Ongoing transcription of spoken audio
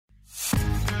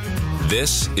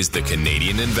This is The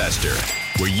Canadian Investor,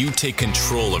 where you take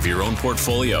control of your own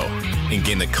portfolio and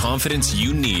gain the confidence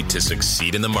you need to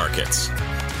succeed in the markets.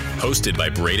 Hosted by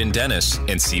Braden Dennis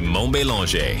and Simon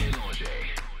Bélanger.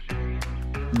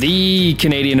 The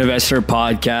Canadian Investor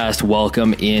Podcast.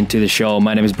 Welcome into the show.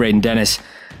 My name is Braden Dennis.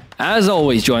 As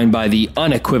always, joined by the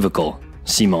unequivocal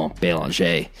Simon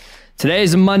Bélanger. Today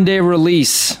is a Monday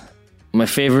release. My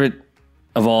favorite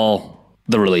of all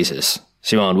the releases.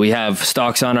 Simon, we have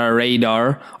stocks on our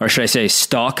radar, or should I say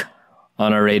stock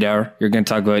on our radar. You're going to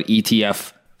talk about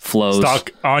ETF flows.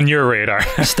 Stock on your radar.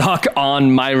 Stock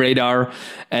on my radar.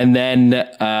 And then we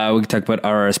can talk about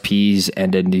RRSPs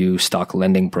and a new stock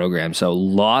lending program. So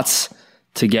lots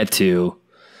to get to.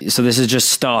 So this is just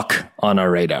stock on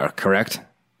our radar, correct?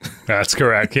 That's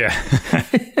correct, yeah.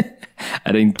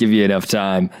 I didn't give you enough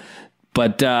time.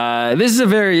 But this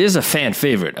is a fan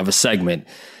favorite of a segment.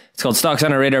 It's called Stocks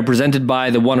on Our Radar, presented by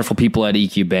the wonderful people at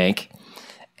EQ Bank.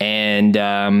 And,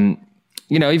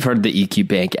 you've heard the EQ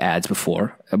Bank ads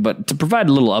before. But to provide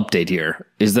a little update here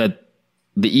is that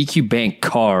the EQ Bank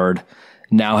card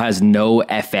now has no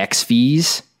FX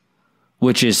fees,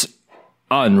 which is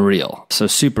unreal. So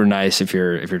super nice if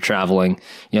you're traveling.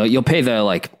 You'll pay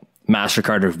the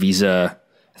MasterCard or Visa.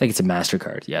 I think it's a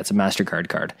MasterCard. Yeah, it's a MasterCard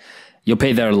card. You'll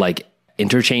pay their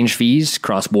interchange fees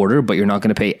cross-border, but you're not going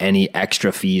to pay any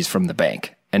extra fees from the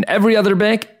bank. And every other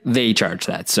bank, they charge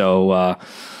that. So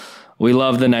we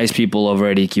love the nice people over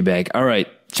at EQ Bank. All right,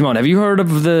 Simon, have you heard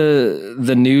of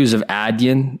the news of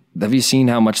Adyen? Have you seen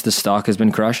how much the stock has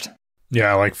been crushed?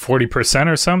 Yeah, 40%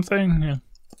 or something. Yeah.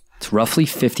 It's roughly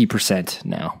 50%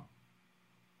 now,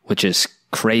 which is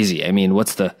crazy. I mean,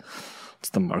 what's the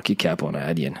market cap on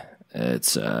Adyen?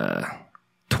 It's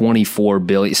 24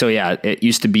 billion. So yeah, it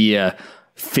used to be a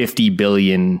 50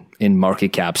 billion in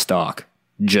market cap stock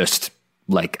just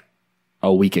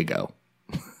a week ago.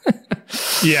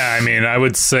 Yeah, I mean, I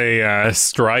would say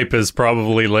Stripe is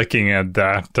probably looking at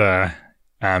that,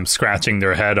 scratching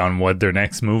their head on what their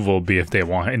next move will be if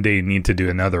they need to do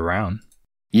another round.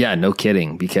 Yeah, no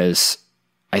kidding, because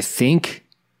I think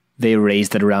they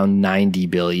raised it around 90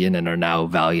 billion and are now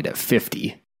valued at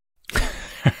 50.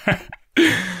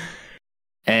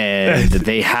 And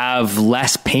they have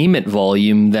less payment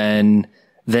volume than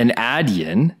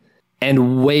Adyen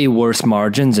and way worse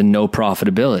margins and no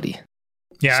profitability.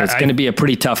 Yeah, so it's going to be a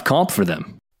pretty tough comp for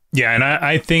them. Yeah, and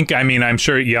I think, I'm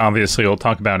sure, obviously we'll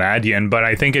talk about Adyen, but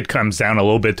I think it comes down a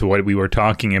little bit to what we were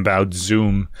talking about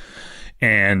Zoom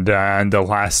and the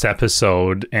last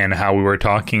episode and how we were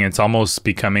talking. It's almost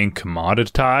becoming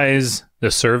commoditized,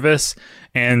 the service.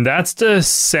 And that's the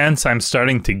sense I'm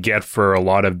starting to get for a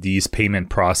lot of these payment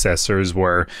processors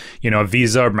where,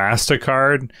 Visa or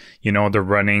MasterCard, they're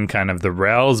running kind of the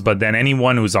rails, but then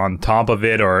anyone who's on top of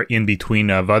it or in between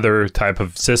of other type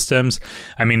of systems,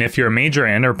 if you're a major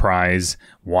enterprise,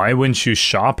 why wouldn't you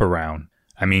shop around?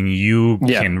 You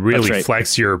can really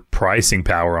flex your pricing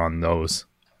power on those.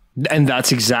 And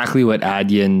that's exactly what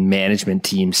Adyen management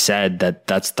team said,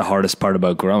 that's the hardest part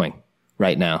about growing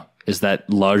right now. Is that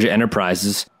large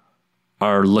enterprises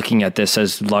are looking at this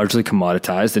as largely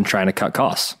commoditized and trying to cut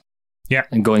costs. Yeah.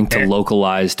 And going to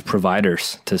localized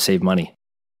providers to save money.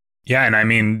 Yeah,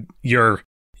 and you're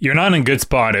not in a good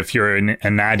spot if you're an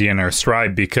Adyen or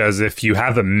Stripe, because if you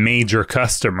have a major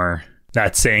customer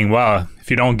that's saying, well, if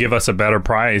you don't give us a better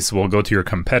price, we'll go to your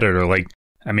competitor.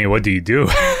 What do you do?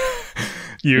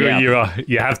 You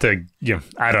have to,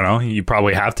 I don't know, you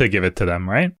probably have to give it to them,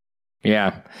 right?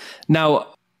 Yeah. Now,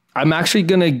 I'm actually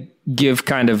going to give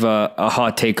kind of a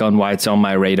hot take on why it's on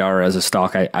my radar as a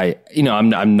stock.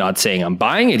 I'm not saying I'm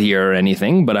buying it here or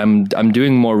anything, but I'm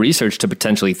doing more research to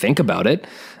potentially think about it.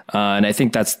 And I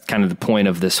think that's kind of the point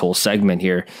of this whole segment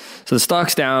here. So the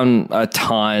stock's down a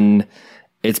ton.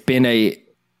 It's been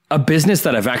a business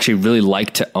that I've actually really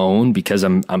liked to own because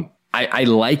I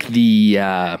like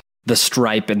the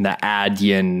Stripe and the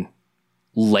Adyen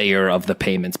layer of the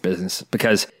payments business,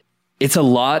 because it's a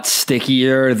lot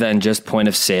stickier than just point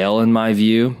of sale in my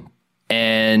view.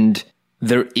 And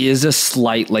there is a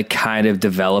slight kind of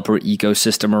developer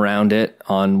ecosystem around it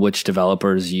on which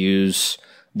developers use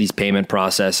these payment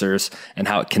processors and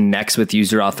how it connects with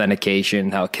user authentication,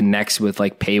 how it connects with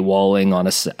paywalling on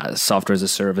a software as a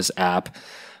service app.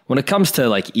 When it comes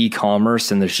to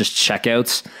e-commerce and there's just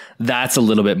checkouts, that's a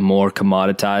little bit more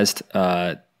commoditized.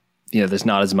 There's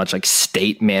not as much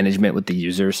state management with the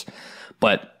users,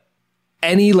 but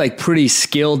any pretty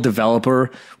skilled developer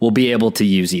will be able to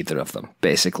use either of them,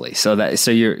 basically. So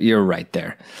you're right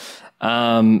there.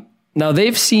 Now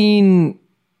they've seen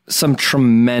some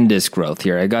tremendous growth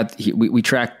here. We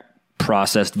track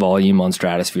processed volume on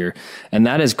Stratosphere, and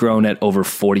that has grown at over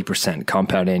 40%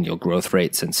 compound annual growth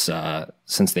rate since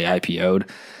they IPO'd.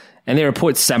 And they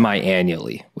report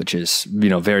semi-annually, which is,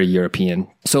 very European.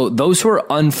 So those who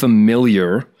are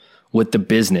unfamiliar with the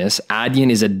business,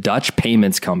 Adyen is a Dutch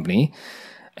payments company,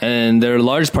 and their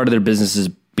largest part of their business is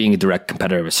being a direct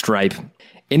competitor of Stripe.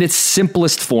 In its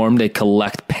simplest form, they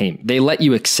collect payment. They let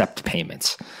you accept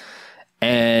payments.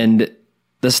 And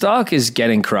the stock is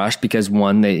getting crushed because,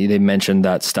 one, they mentioned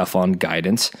that stuff on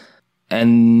guidance.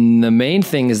 And the main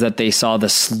thing is that they saw the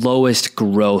slowest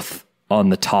growth on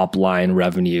the top line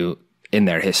revenue in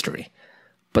their history.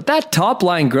 But that top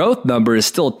line growth number is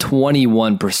still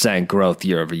 21% growth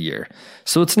year over year.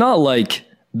 So it's not like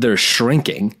they're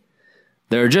shrinking.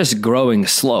 They're just growing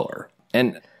slower.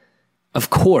 And of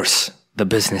course, the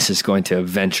business is going to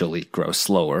eventually grow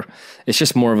slower. It's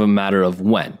just more of a matter of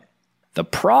when. The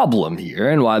problem here,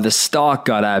 and why the stock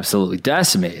got absolutely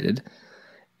decimated,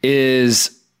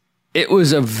 is it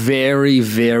was a very,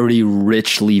 very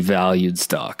richly valued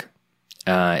stock.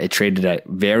 It traded at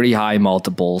very high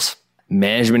multiples.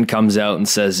 Management comes out and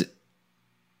says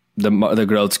the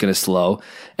growth's going to slow.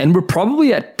 And we're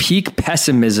probably at peak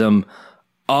pessimism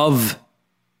of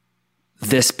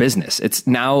this business. It's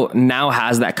now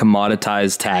has that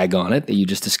commoditized tag on it that you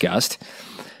just discussed.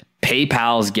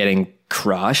 PayPal's getting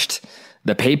crushed.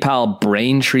 The PayPal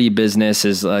Braintree business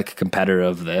is like a competitor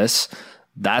of this.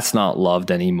 That's not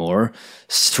loved anymore.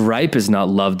 Stripe is not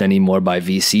loved anymore by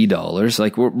VC dollars.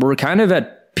 Like we're kind of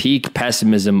at peak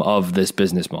pessimism of this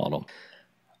business model.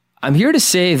 I'm here to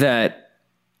say that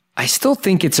I still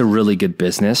think it's a really good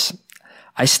business.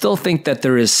 I still think that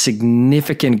there is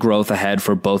significant growth ahead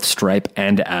for both Stripe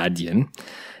and Adyen.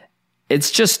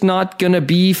 It's just not going to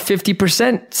be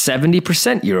 50%,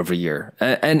 70% year over year.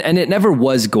 And it never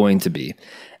was going to be.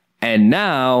 And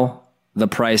now the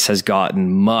price has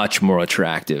gotten much more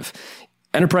attractive.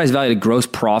 Enterprise value to gross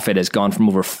profit has gone from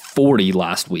over 40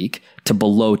 last week to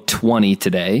below 20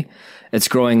 today. It's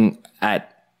growing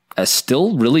at a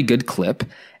still really good clip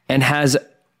and has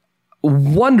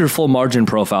wonderful margin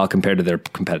profile compared to their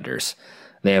competitors.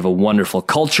 They have a wonderful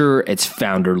culture. It's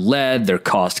founder led. They're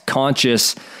cost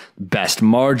conscious, best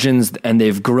margins, and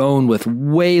they've grown with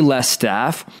way less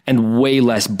staff and way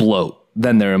less bloat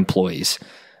than their employees.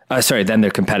 Than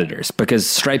their competitors, because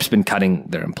Stripe's been cutting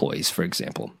their employees, for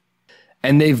example.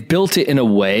 And they've built it in a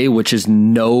way which is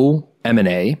no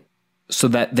M&A, so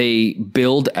that they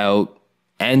build out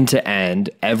end to end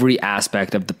every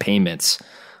aspect of the payments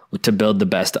to build the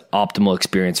best optimal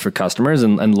experience for customers,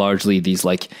 and largely these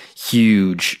like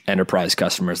huge enterprise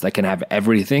customers that can have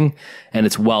everything, and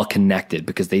it's well connected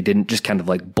because they didn't just kind of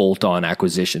like bolt on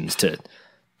acquisitions to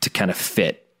kind of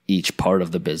fit each part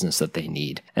of the business that they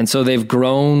need. And so they've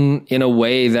grown in a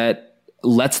way that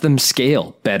lets them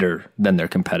scale better than their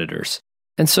competitors.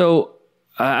 And so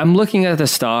I'm looking at the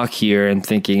stock here and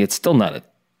thinking it's still not a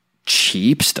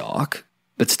cheap stock.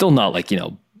 It's still not like,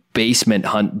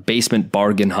 basement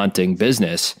bargain hunting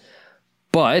business,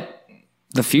 but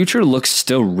the future looks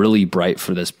still really bright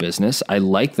for this business. I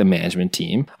like the management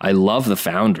team. I love the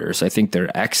founders. I think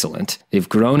they're excellent. They've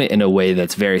grown it in a way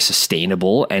that's very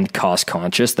sustainable and cost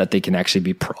conscious, that they can actually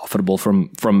be profitable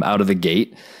from out of the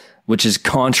gate, which is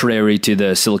contrary to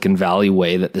the Silicon Valley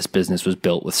way that this business was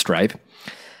built with Stripe.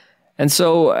 And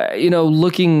so,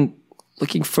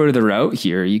 looking further out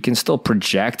here, you can still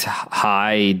project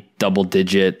high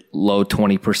double-digit, low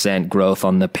 20% growth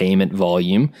on the payment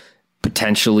volume,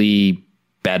 potentially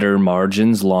better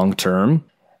margins long-term,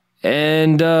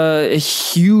 and a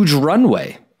huge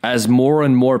runway as more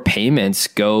and more payments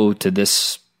go to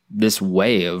this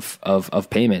way of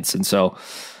payments. And so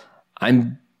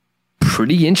I'm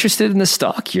pretty interested in the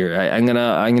stock here. I'm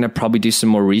gonna probably do some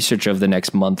more research over the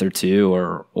next month or two,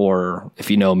 or if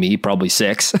you know me, probably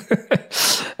 6,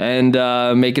 and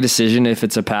make a decision if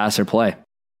it's a pass or play.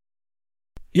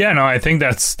 Yeah, no, I think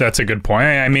that's a good point.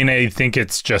 I mean, I think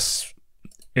it's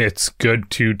good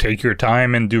to take your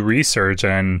time and do research,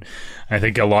 and I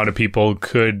think a lot of people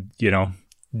could,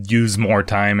 use more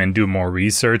time and do more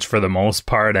research for the most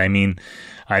part. I mean,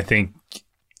 I think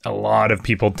a lot of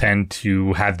people tend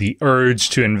to have the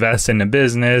urge to invest in a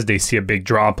business. They see a big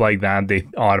drop like that, they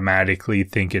automatically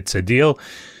think it's a deal.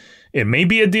 It may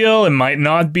be a deal, it might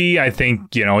not be. I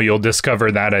think, you'll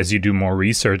discover that as you do more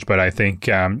research, but I think,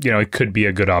 it could be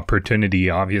a good opportunity,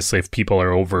 obviously, if people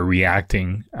are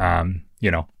overreacting,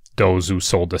 those who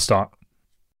sold the stock.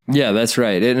 Yeah, that's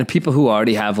right. And people who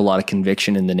already have a lot of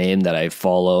conviction in the name that I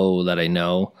follow, that I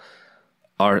know,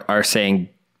 are saying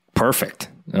perfect.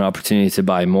 an opportunity to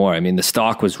buy more. I mean, the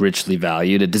stock was richly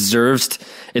valued. It deserves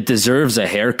a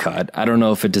haircut. I don't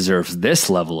know if it deserves this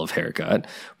level of haircut,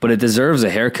 but it deserves a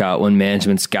haircut when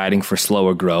management's guiding for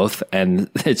slower growth and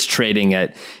it's trading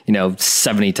at,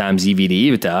 70 times EV to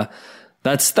EBITDA.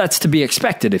 That's to be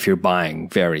expected if you're buying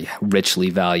very richly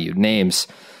valued names.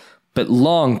 But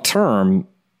long term,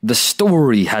 the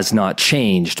story has not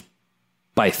changed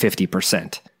by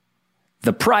 50%.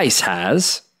 The price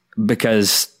has,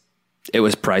 because it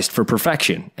was priced for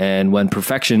perfection. And when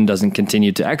perfection doesn't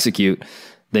continue to execute,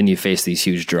 then you face these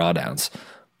huge drawdowns.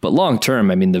 But long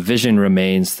term, I mean, the vision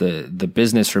remains, the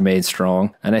business remains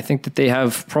strong. And I think that they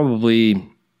have probably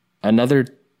another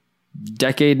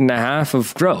decade and a half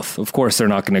of growth. Of course, they're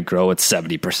not going to grow at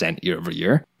 70% year over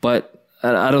year, but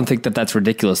I don't think that that's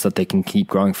ridiculous that they can keep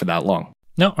growing for that long.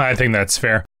 No, I think that's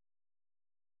fair.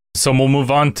 So we'll move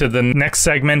on to the next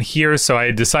segment here. So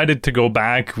I decided to go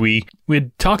back. We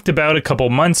talked about a couple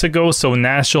months ago. So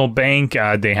National Bank,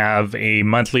 they have a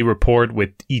monthly report with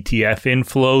ETF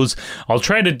inflows. I'll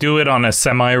try to do it on a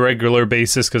semi-regular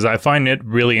basis because I find it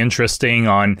really interesting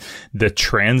on the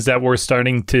trends that we're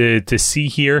starting to see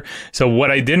here. So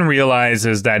what I didn't realize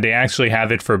is that they actually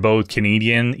have it for both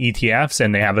Canadian ETFs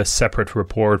and they have a separate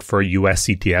report for US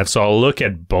ETFs. So I'll look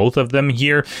at both of them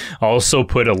here. I'll also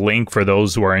put a link for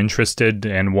those who are interested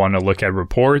and want to look at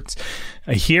reports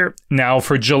here. Now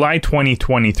for July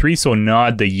 2023, so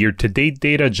not the year-to-date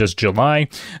data, just July,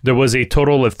 there was a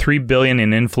total of $3 billion in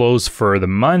inflows for the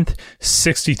month.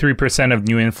 63% of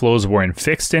new inflows were in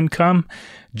fixed income.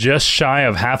 Just shy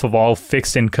of half of all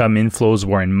fixed income inflows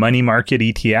were in money market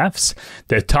ETFs.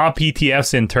 The top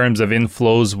ETFs in terms of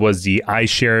inflows was the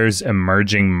iShares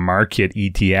Emerging Market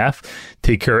ETF,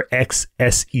 ticker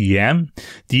XSEM.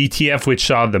 The ETF which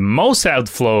saw the most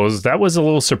outflows, that was a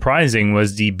little surprising,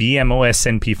 was the BMO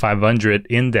S&P 500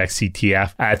 Index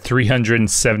ETF at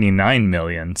 $379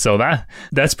 million. So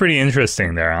that's pretty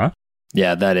interesting there, huh?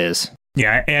 Yeah, that is.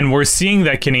 Yeah, and we're seeing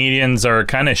that Canadians are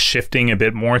kind of shifting a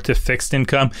bit more to fixed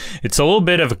income. It's a little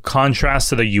bit of a contrast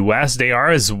to the US. They are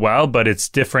as well, but it's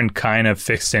different kind of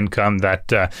fixed income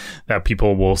that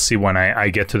people will see when I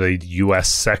get to the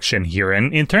US section here.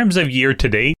 And in terms of year to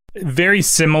date, very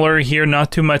similar here,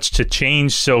 not too much to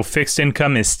change. So fixed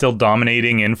income is still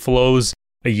dominating inflows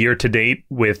a year to date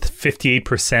with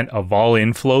 58% of all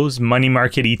inflows. Money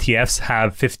market ETFs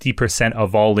have 50%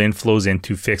 of all inflows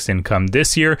into fixed income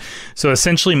this year. So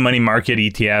essentially money market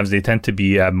ETFs, they tend to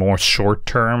be a more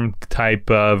short-term type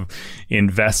of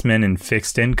investment in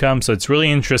fixed income. So it's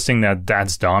really interesting that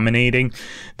that's dominating.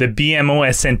 The BMO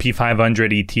S&P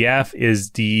 500 ETF is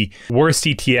the worst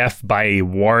ETF by a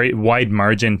wide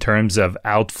margin in terms of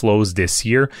outflows this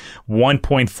year.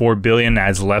 $1.4 billion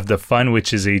has left the fund,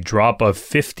 which is a drop of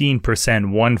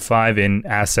 15% in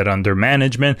asset under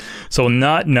management. So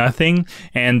not nothing.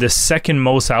 And the second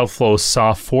most outflows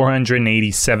saw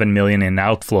 $487 million in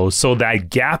outflows. So that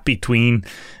gap between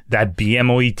that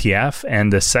BMO ETF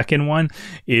and the second one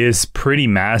is pretty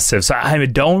massive. So I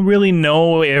don't really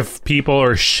know if people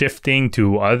are shifting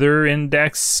to other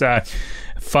index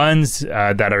funds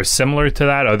that are similar to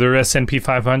that, other S&P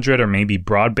 500 or maybe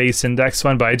broad-based index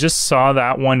fund. But I just saw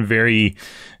that one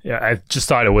I just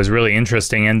thought it was really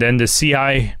interesting. And then the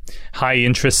CI High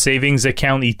Interest Savings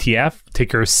Account ETF,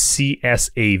 ticker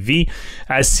CSAV,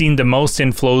 has seen the most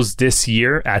inflows this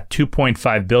year at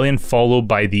 $2.5 billion, followed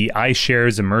by the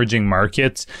iShares Emerging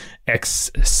Markets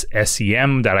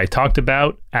XSEM that I talked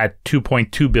about at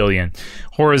 $2.2 billion.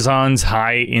 Horizon's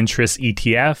High Interest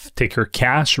ETF, ticker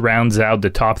CASH, rounds out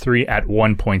the top three at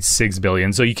 $1.6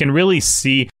 billion. So you can really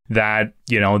see that,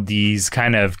 these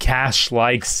kind of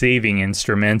cash-like saving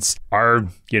instruments are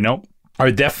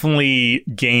definitely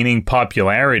gaining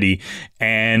popularity.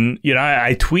 And,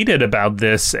 I tweeted about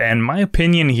this, and my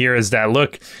opinion here is that,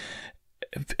 look,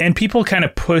 and people kind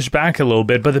of push back a little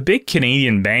bit, but the big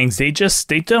Canadian banks,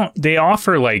 they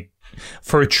offer like,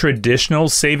 for a traditional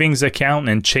savings account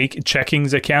and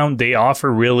checkings account, they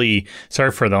offer really,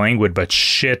 sorry for the language, but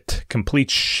complete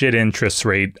shit interest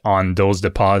rate on those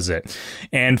deposits.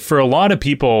 And for a lot of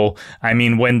people, I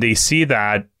mean, when they see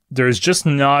that, there's just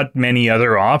not many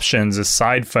other options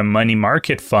aside from money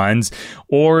market funds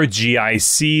or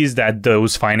GICs that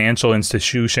those financial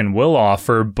institutions will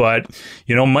offer. But,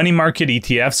 money market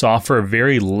ETFs offer a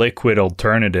very liquid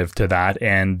alternative to that,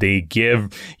 and they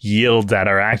give yields that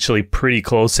are actually pretty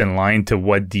close in line to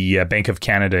what the Bank of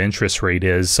Canada interest rate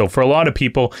is. So for a lot of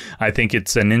people, I think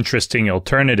it's an interesting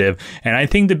alternative. And I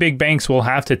think the big banks will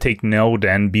have to take note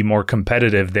and be more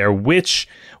competitive there, which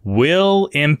will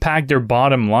impact their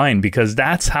bottom line, because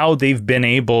that's how they've been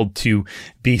able to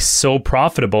be so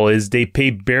profitable, is they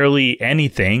pay barely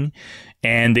anything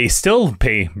and they still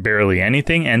pay barely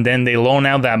anything, and then they loan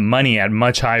out that money at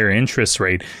much higher interest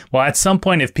rate. Well, at some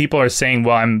point, if people are saying,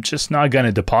 well, I'm just not going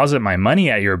to deposit my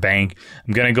money at your bank,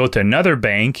 I'm going to go to another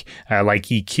bank like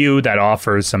EQ that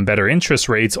offers some better interest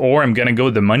rates, or I'm going to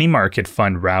go the money market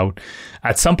fund route.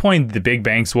 At some point, the big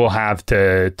banks will have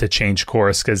to change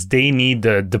course because they need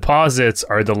the deposits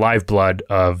are the lifeblood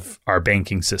of our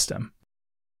banking system.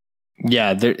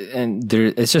 Yeah,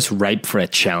 it's just ripe for a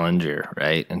challenger,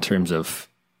 right? In terms of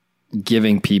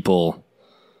giving people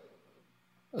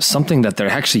something that they're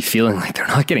actually feeling like they're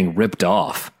not getting ripped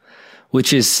off,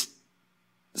 which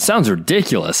sounds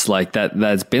ridiculous. Like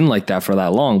that's been like that for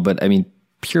that long. But I mean,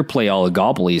 pure play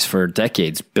oligopolies for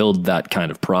decades build that kind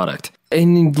of product.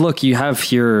 And look, you have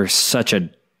here such a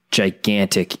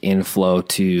gigantic inflow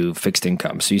to fixed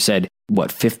income. So you said,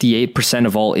 what, 58%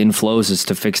 of all inflows is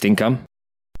to fixed income?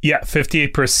 Yeah,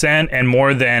 58%, and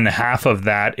more than half of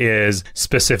that is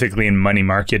specifically in money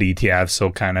market ETFs, so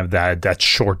kind of that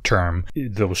short-term,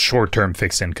 those short-term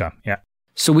fixed income, yeah.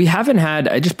 So we haven't had,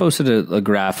 I just posted a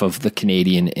graph of the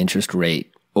Canadian interest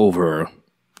rate over,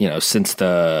 since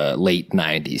the late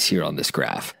 90s here on this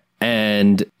graph.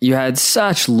 And you had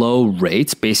such low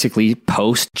rates, basically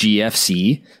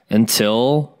post-GFC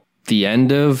until the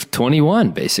end of 21,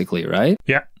 basically, right?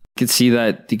 Yeah. You could see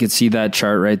that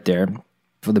chart right there.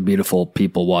 For the beautiful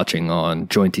people watching on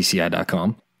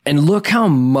jointci.com. And look how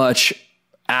much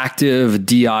active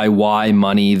DIY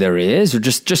money there is, or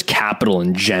just capital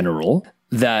in general,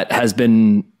 that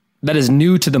is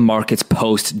new to the markets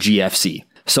post GFC.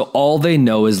 So all they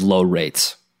know is low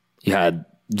rates. You had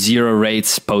zero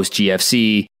rates post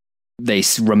GFC. They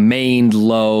remained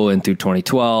low and through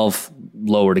 2012,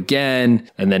 lowered again,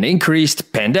 and then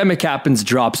increased. Pandemic happens,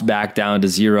 drops back down to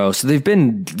zero. So they've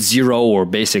been zero or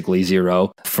basically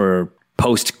zero for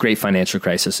post Great Financial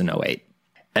Crisis in 08.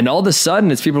 And all of a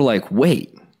sudden, it's people are like,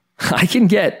 wait, I can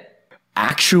get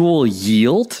actual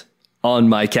yield on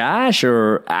my cash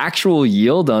or actual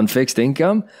yield on fixed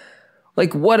income?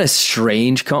 Like, what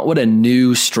a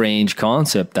new strange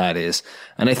concept that is.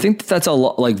 And I think that's a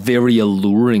lot, like, very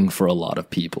alluring for a lot of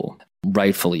people,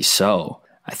 rightfully so.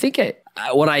 I think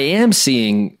what I am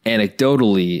seeing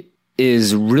anecdotally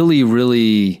is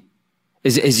really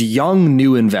is young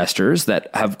new investors that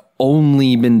have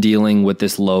only been dealing with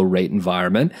this low rate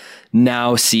environment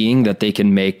now seeing that they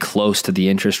can make close to the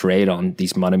interest rate on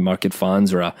these money market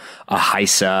funds or a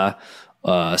HISA,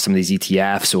 some of these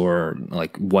ETFs or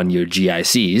like 1-year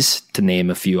GICs, to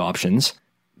name a few options,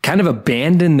 kind of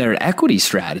abandon their equity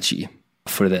strategy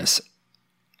for this.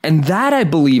 And that, I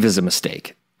believe, is a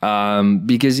mistake.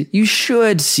 Because you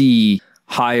should see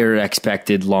higher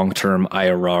expected long-term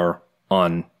IRR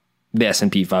on the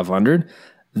S&P 500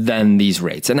 than these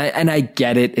rates. And I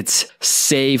get it. It's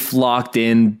safe, locked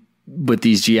in with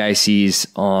these GICs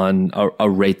on a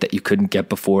rate that you couldn't get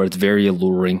before. It's very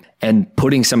alluring. And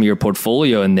putting some of your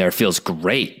portfolio in there feels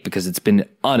great because it's been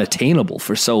unattainable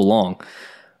for so long.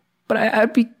 But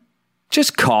I'd be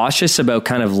just cautious about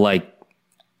kind of like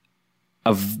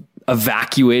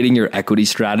evacuating your equity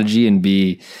strategy and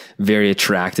be very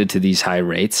attracted to these high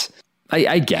rates.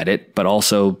 I get it, but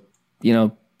also,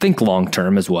 think long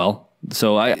term as well.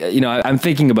 So I'm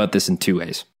thinking about this in two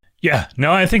ways. Yeah,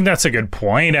 no, I think that's a good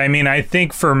point. I mean, I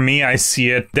think for me, I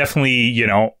see it definitely,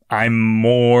 I'm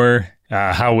more,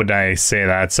 how would I say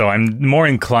that? So I'm more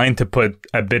inclined to put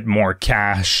a bit more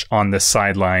cash on the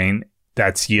sideline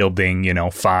that's yielding,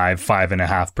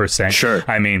 5.5%. Sure.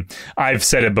 I mean, I've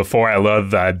said it before. I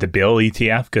love the bill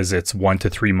ETF because it's 1 to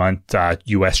 3 month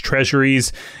U.S.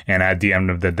 Treasuries. And at the end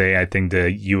of the day, I think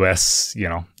the U.S.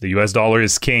 dollar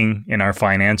is king in our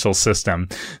financial system.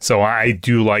 So I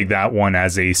do like that one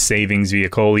as a savings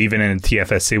vehicle. Even in a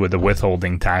TFSA with the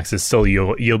withholding tax, it's still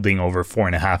yielding over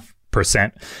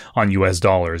 4.5% on US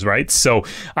dollars, right? So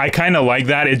I kind of like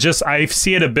that. I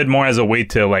see it a bit more as a way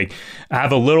to like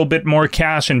have a little bit more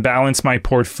cash and balance my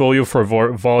portfolio for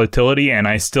volatility. And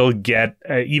I still get,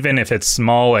 even if it's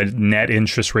small, a net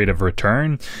interest rate of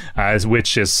return,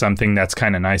 which is something that's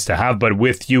kind of nice to have. But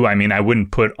with you, I mean, I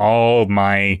wouldn't put all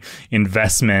my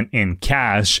investment in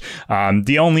cash.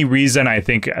 The only reason I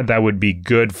think that would be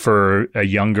good for a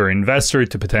younger investor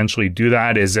to potentially do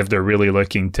that is if they're really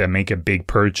looking to make a big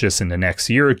purchase in the next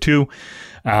year or two,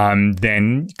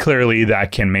 then clearly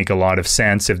that can make a lot of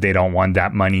sense if they don't want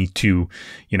that money to,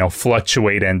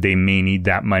 fluctuate and they may need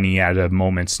that money at a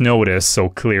moment's notice. So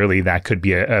clearly that could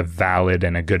be a valid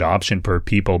and a good option for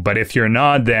people. But if you're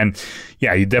not, then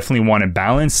yeah, you definitely want to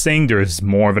balance things. There's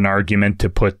more of an argument to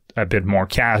put a bit more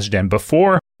cash than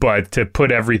before, but to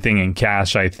put everything in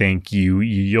cash, I think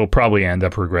you'll probably end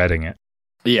up regretting it.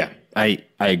 Yeah, I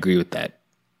agree with that.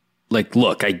 like,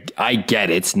 look, I get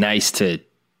it. It's nice to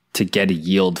get a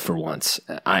yield for once.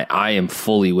 I am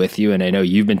fully with you. And I know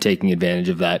you've been taking advantage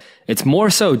of that. It's more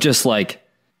so just like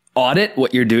audit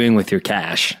what you're doing with your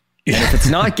cash. And if it's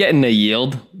not getting a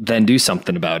yield, then do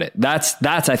something about it. That's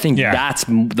that's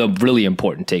the really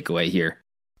important takeaway here.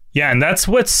 Yeah. And that's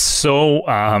what's so,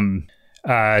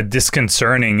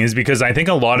 disconcerting is because I think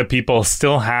a lot of people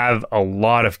still have a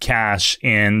lot of cash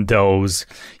in those,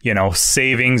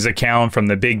 savings account from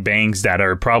the big banks that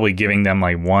are probably giving them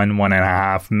like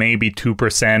 1.5%, maybe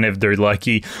 2% if they're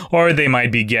lucky, or they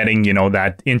might be getting,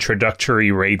 that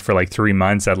introductory rate for like 3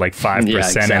 months at like 5%,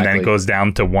 exactly. And then it goes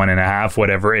down to 1.5%,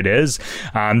 whatever it is.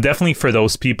 Definitely for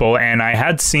those people. And I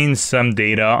had seen some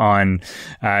data on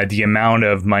the amount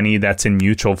of money that's in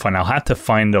mutual fund. I'll have to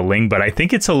find the link, but I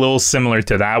think it's a little similar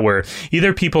to that, where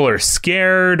either people are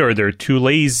scared or they're too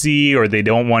lazy or they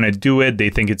don't want to do it. They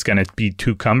think it's going to be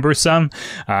too cumbersome.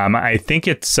 I think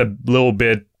it's a little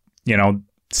bit,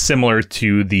 similar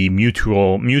to the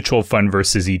mutual fund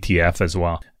versus ETF as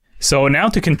well. So now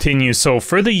to continue. So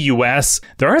for the US,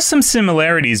 there are some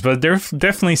similarities, but there are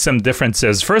definitely some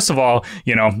differences. First of all,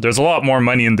 there's a lot more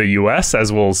money in the US,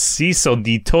 as we'll see. So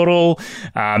the total,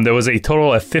 there was a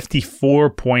total of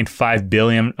 54.5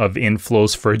 billion of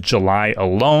inflows for July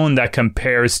alone. That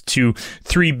compares to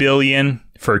 3 billion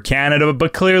for Canada,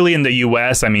 but clearly in the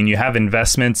US, you have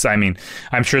investments. I'm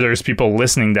sure there's people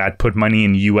listening that put money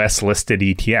in US listed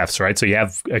ETFs, right? So you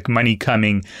have money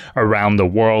coming around the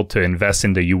world to invest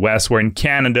in the US, where in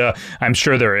Canada, I'm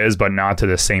sure there is, but not to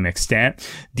the same extent.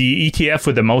 The ETF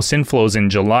with the most inflows in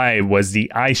July was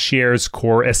the iShares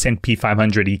Core S&P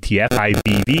 500 ETF,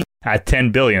 IBV, at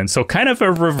 10 billion. So kind of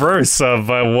a reverse of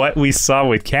what we saw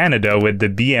with Canada, with the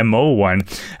BMO one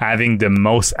having the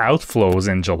most outflows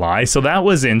in July. So that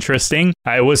was interesting.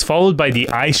 It was followed by the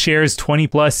iShares 20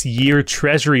 plus year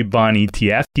Treasury Bond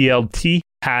ETF, TLT,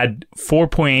 had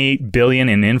 4.8 billion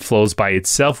in inflows by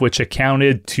itself, which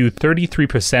accounted to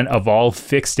 33% of all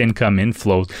fixed income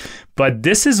inflows. But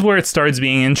this is where it starts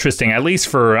being interesting, at least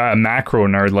for a macro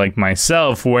nerd like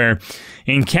myself, where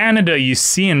in Canada, you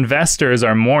see investors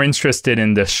are more interested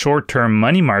in the short-term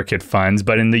money market funds,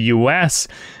 but in the US,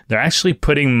 they're actually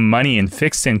putting money in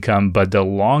fixed income, but the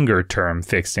longer-term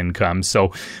fixed income.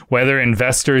 So whether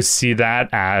investors see that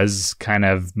as kind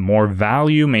of more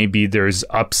value, maybe there's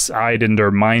upside in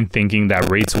their mind thinking that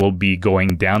rates will be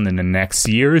going down in the next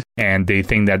year, and they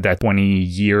think that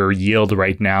 20-year yield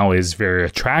right now is very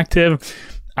attractive.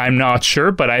 I'm not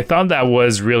sure, but I thought that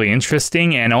was really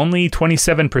interesting. And only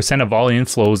 27% of all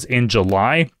inflows in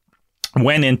July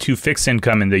went into fixed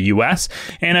income in the US.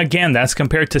 And again, that's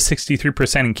compared to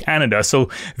 63% in Canada. So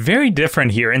very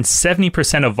different here. And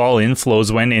 70% of all inflows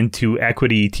went into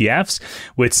equity ETFs,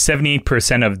 with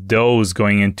 78% of those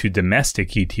going into domestic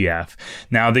ETF.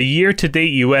 Now, the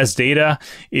year-to-date US data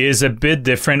is a bit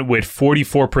different, with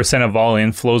 44% of all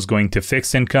inflows going to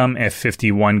fixed income and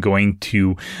 51% going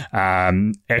to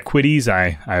equities.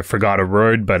 I forgot a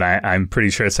word, but I'm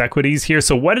pretty sure it's equities here.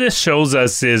 So what this shows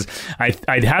us is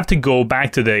I'd have to go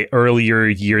back to the earlier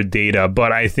year data,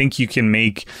 but I think you can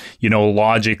make,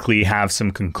 logically have some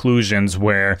conclusions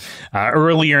where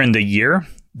earlier in the year,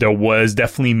 there was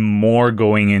definitely more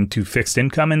going into fixed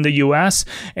income in the US.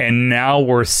 And now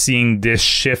we're seeing this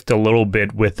shift a little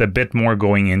bit, with a bit more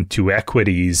going into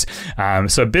equities.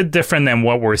 So a bit different than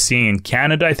what we're seeing in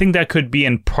Canada. I think that could be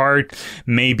in part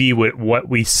maybe with what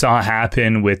we saw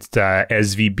happen with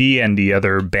SVB and the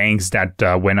other banks that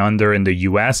went under in the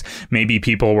US. Maybe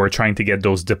people were trying to get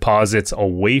those deposits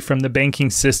away from the banking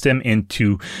system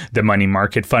into the money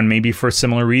market fund, maybe for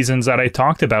similar reasons that I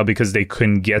talked about, because they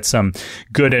couldn't get some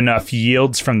good enough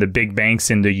yields from the big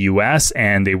banks in the US,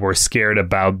 and they were scared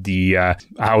about the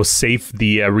how safe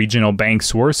the regional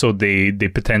banks were, so they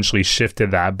potentially shifted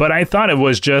that. But I thought it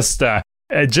was just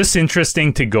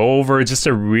interesting to go over, just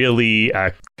a really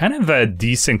kind of a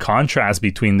decent contrast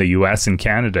between the US and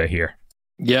Canada here.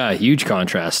 Yeah, huge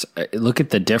contrast. Look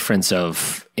at the difference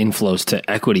of inflows to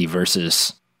equity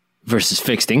versus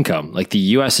fixed income. Like the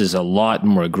US is a lot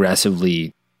more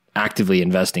actively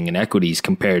investing in equities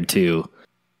compared to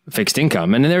fixed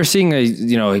income. And they're seeing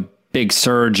a big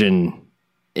surge in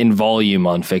volume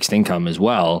on fixed income as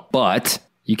well. But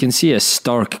you can see a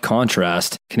stark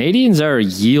contrast. Canadians are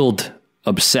yield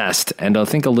obsessed, and I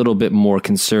think a little bit more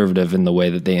conservative in the way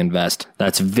that they invest.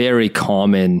 That's very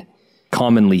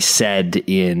commonly said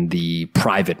in the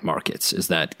private markets, is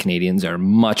that Canadians are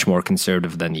much more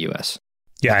conservative than the US.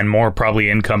 Yeah, and more probably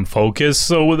income focused.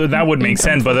 So that would make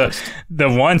sense. But the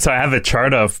ones I have a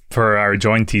chart of for our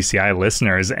joint TCI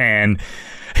listeners, and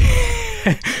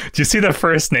do you see the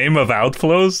first name of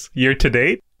outflows year to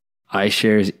date? The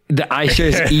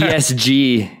iShares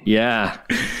ESG. Yeah.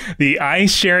 The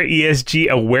iShare ESG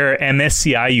Aware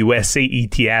MSCI USA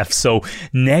ETF. So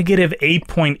negative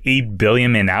 8.8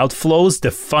 billion in outflows.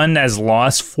 The fund has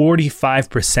lost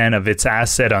 45% of its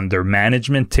asset under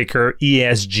management, ticker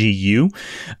ESGU.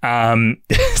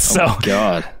 So, oh my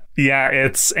God. Yeah,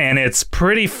 it's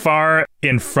pretty far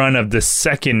in front of the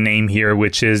second name here,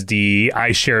 which is the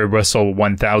iShare Russell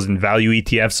 1000 Value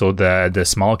ETF. So the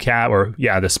small cap,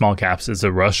 the small caps is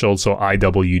the Russell, so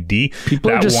IWD.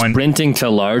 People are just sprinting to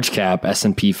large cap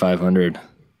S&P 500.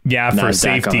 Yeah, for NASDAQ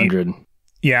safety. 100.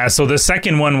 Yeah, so the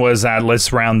second one was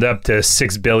let's round up to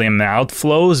 6 billion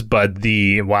outflows, but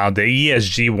the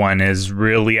ESG one is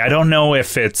really, I don't know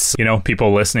if it's,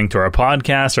 people listening to our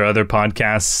podcast or other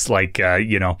podcasts, like,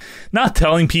 not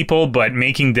telling people, but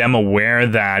making them aware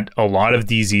that a lot of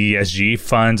these ESG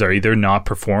funds are either not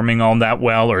performing all that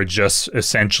well or just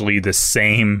essentially the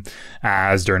same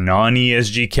as their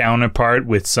non-ESG counterpart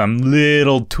with some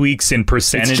little tweaks in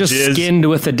percentages. It's just skinned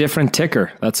with a different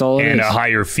ticker. That's all it is. And a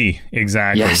higher fee.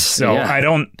 Exactly. Yes, so yeah.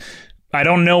 I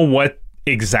don't know what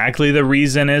exactly the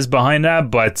reason is behind that,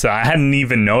 but I hadn't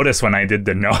even noticed when I did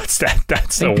the notes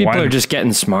that's the one. People are just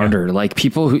getting smarter. Yeah. Like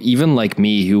people who, even like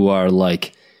me, who are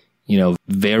like,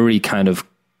 very kind of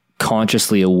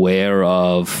consciously aware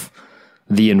of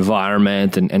the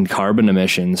environment and carbon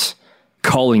emissions,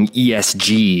 calling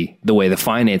ESG the way the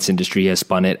finance industry has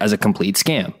spun it as a complete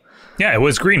scam. Yeah, it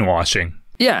was greenwashing.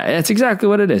 Yeah, that's exactly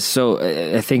what it is. So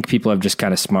I think people have just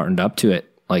kind of smartened up to it.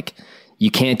 Like, you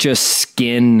can't just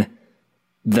skin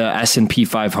the S&P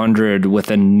 500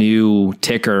 with a new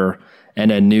ticker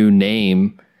and a new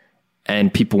name,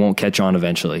 and people won't catch on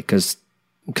eventually because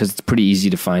it's pretty easy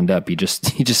to find up. You just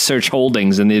search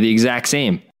holdings and they're the exact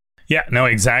same. Yeah, no,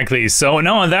 exactly. So,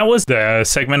 no, that was the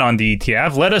segment on the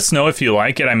ETF. Let us know if you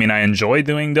like it. I mean, I enjoy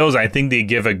doing those. I think they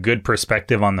give a good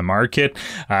perspective on the market.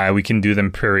 We can do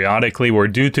them periodically. We're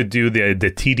due to do the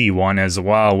TD one as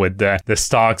well with the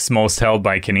stocks most held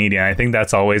by Canadian. I think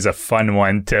that's always a fun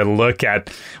one to look at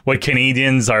what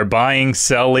Canadians are buying,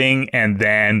 selling, and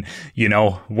then,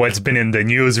 what's been in the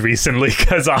news recently,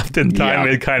 because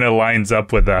oftentimes it kind of lines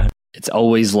up with that. It's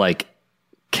always like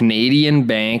Canadian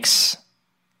banks,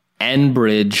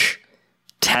 Enbridge,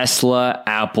 Tesla,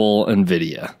 Apple,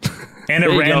 Nvidia. And a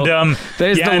random...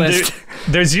 There's the list.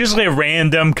 There's usually a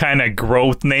random kind of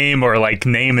growth name or like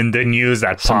name in the news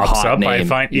that pops up, name. I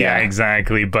find. Yeah,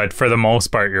 exactly. But for the most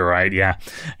part, you're right. Yeah.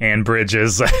 Enbridge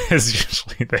is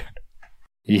usually there.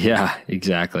 Yeah,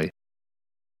 exactly.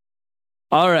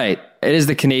 All right. It is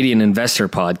the Canadian Investor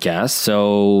Podcast.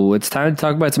 So it's time to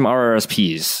talk about some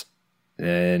RRSPs.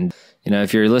 And,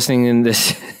 if you're listening in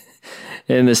this...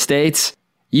 in the States,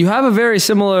 you have very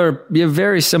similar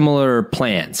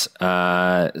plans.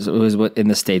 It was what in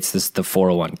the States, this is the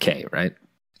 401k, right?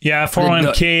 Yeah,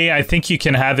 401k, I think you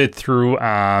can have it through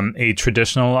a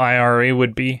traditional IRA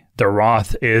would be. The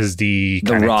Roth is the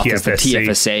Roth is the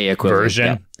TFSA equivalent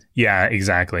version. Yeah,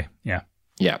 exactly. Yeah.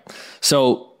 Yeah.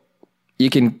 So you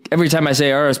can, every time I say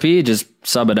RRSP, just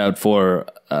sub it out for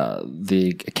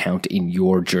the account in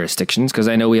your jurisdictions, because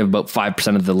I know we have about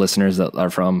 5% of the listeners that are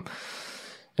from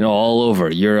all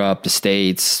over Europe, the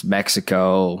States,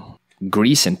 Mexico,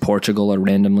 Greece, and Portugal are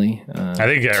randomly. I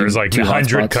think there's like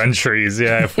 100 countries.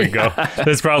 Yeah, if we go,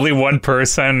 there's probably one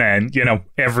person, and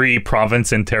every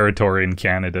province and territory in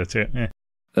Canada too. Yeah.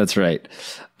 That's right.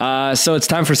 So it's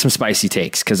time for some spicy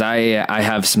takes, because I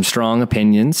have some strong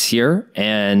opinions here,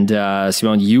 and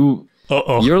Simon, you're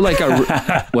like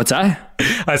a what's that?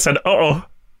 I said,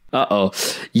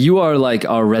 You are like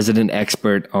our resident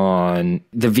expert on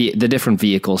the different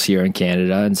vehicles here in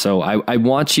Canada. And so I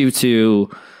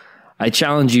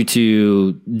challenge you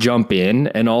to jump in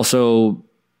and also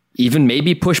even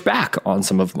maybe push back on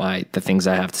some of the things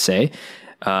I have to say.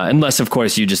 Unless, of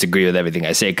course, you just agree with everything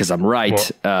I say because I'm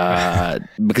right,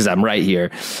 because I'm right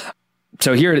here.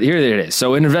 So here it is.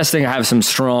 So in investing, I have some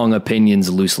strong opinions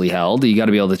loosely held. You got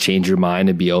to be able to change your mind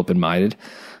and be open-minded.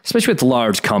 Especially with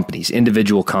large companies,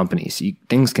 individual companies,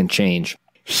 things can change.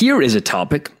 Here is a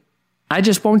topic I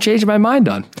just won't change my mind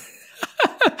on.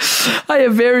 I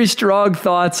have very strong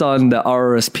thoughts on the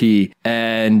RRSP,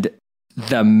 and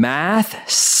the math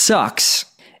sucks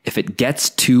if it gets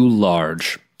too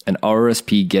large, an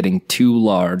RRSP getting too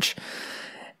large.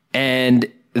 And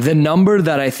the number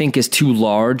that I think is too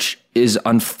large is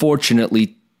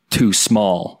unfortunately too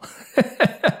small.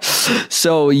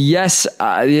 So yes,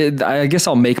 I guess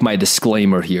I'll make my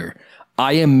disclaimer here.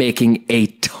 I am making a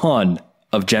ton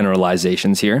of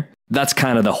generalizations here. That's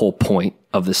kind of the whole point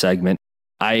of the segment.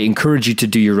 I encourage you to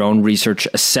do your own research,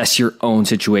 assess your own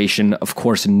situation. Of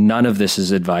course, none of this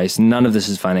is advice. None of this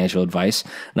is financial advice.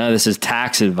 None of this is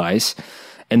tax advice.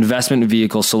 Investment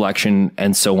vehicle selection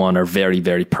and so on are very,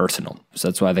 very personal. So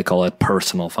that's why they call it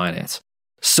personal finance.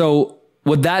 So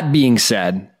with that being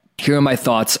said, here are my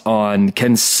thoughts on,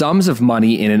 can sums of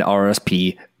money in an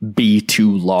RSP be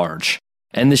too large?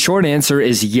 And the short answer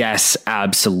is yes,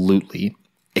 absolutely.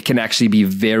 It can actually be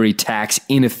very tax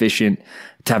inefficient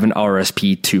to have an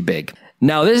RSP too big.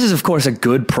 Now, this is, of course, a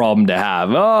good problem to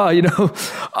have.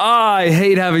 I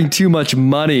hate having too much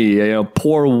money.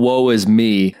 Poor woe is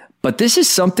me. But this is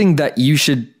something that you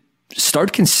should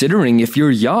start considering if you're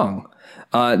young.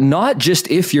 Not just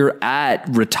if you're at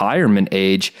retirement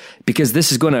age, because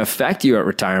this is going to affect you at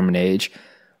retirement age.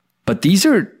 But this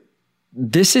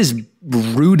is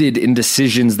rooted in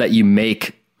decisions that you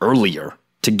make earlier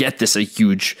to get this a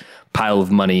huge pile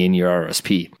of money in your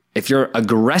RSP. If you're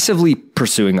aggressively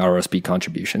pursuing RSP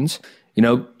contributions,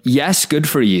 yes, good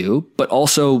for you, but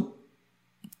also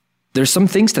there's some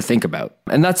things to think about.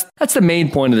 And that's the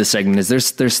main point of the segment is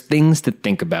there's things to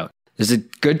think about. There's a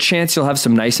good chance you'll have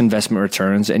some nice investment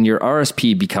returns and your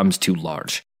RSP becomes too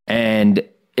large. And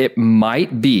it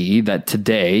might be that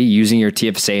today using your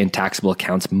TFSA and taxable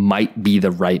accounts might be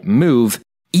the right move,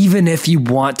 even if you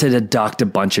want to deduct a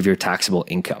bunch of your taxable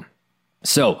income.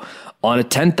 So on a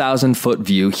 10,000 foot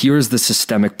view, here's the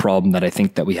systemic problem that I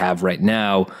think that we have right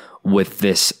now with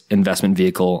this investment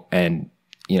vehicle and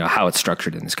how it's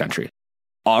structured in this country.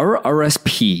 Our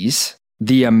RSPs,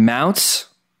 the amounts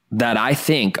that I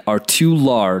think are too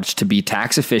large to be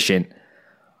tax efficient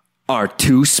are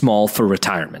too small for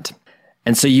retirement.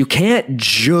 And so you can't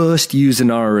just use an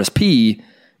RRSP,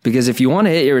 because if you want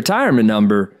to hit your retirement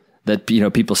number that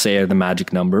people say are the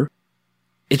magic number,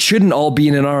 it shouldn't all be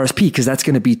in an RRSP because that's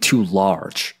going to be too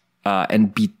large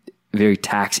and be very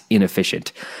tax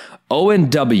inefficient. Owen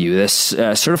W., this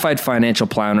certified financial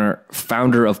planner,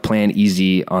 founder of Plan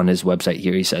Easy, on his website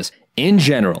here, he says, in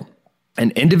general,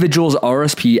 an individual's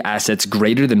RSP assets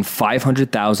greater than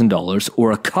 $500,000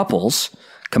 or a couple's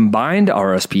combined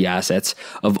RSP assets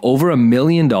of over $1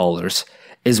 million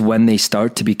is when they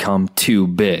start to become too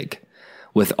big.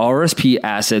 With RSP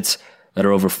assets that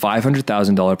are over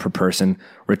 $500,000 per person,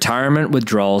 retirement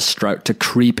withdrawals start to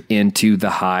creep into the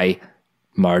high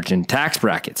margin tax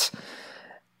brackets.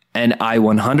 And I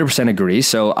 100% agree.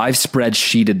 So I've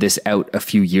spreadsheeted this out a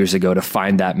few years ago to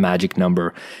find that magic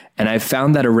number. And I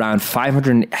found that around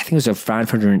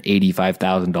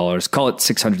 $585,000, call it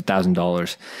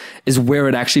 $600,000, is where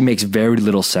it actually makes very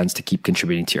little sense to keep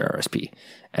contributing to your RSP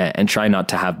and try not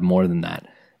to have more than that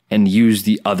and use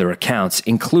the other accounts,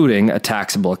 including a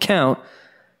taxable account.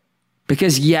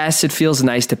 Because yes, it feels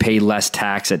nice to pay less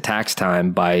tax at tax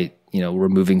time by,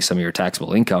 removing some of your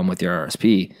taxable income with your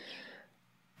RSP.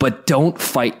 But don't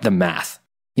fight the math.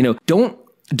 Don't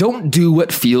do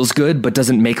what feels good, but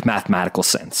doesn't make mathematical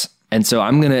sense. And so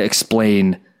I'm going to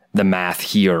explain the math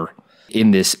here in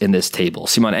this table.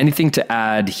 Simon, anything to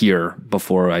add here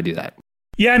before I do that?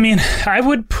 Yeah, I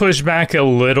would push back a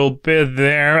little bit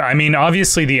there.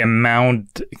 Obviously the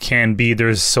amount can be,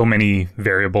 there's so many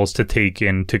variables to take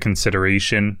into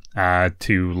consideration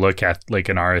to look at like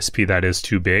an RSP that is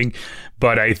too big.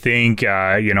 But I think,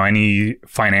 any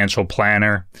financial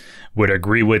planner would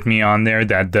agree with me on there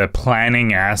that the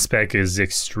planning aspect is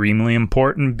extremely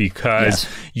important because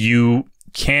you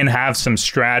can have some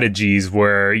strategies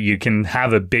where you can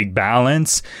have a big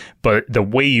balance, but the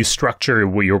way you structure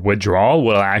your withdrawal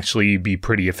will actually be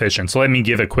pretty efficient. So let me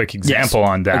give a quick example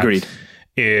on that. Agreed.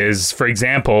 Is, for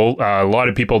example, a lot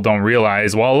of people don't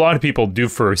realize, a lot of people do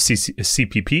for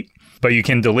CPP, but you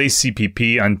can delay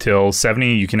CPP until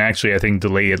 70. You can actually, I think,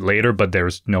 delay it later, but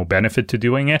there's no benefit to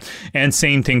doing it. And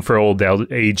same thing for old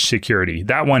age security.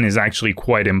 That one is actually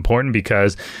quite important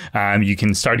because you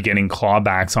can start getting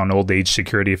clawbacks on old age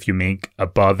security if you make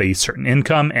above a certain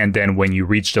income. And then when you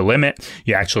reach the limit,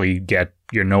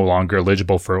 you're no longer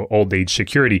eligible for old age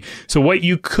security. So what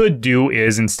you could do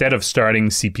is, instead of starting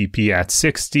CPP at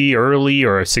 60 early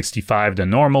or 65 the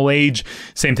normal age,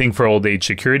 same thing for old age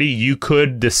security, you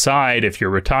could decide if you're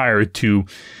retired to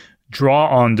draw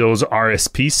on those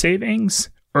RSP savings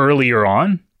earlier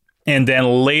on. And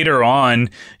then later on,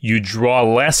 you draw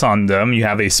less on them, you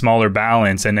have a smaller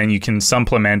balance, and then you can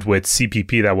supplement with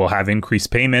CPP that will have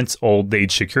increased payments, old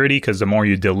age security, because the more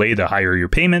you delay, the higher your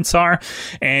payments are.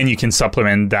 And you can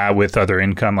supplement that with other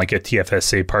income, like a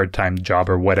TFSA part-time job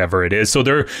or whatever it is. So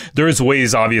there's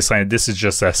ways, obviously, this is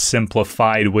just a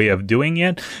simplified way of doing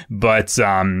it. But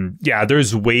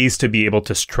there's ways to be able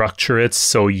to structure it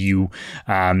so you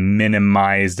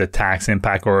minimize the tax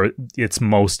impact, or it's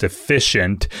most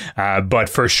efficient. But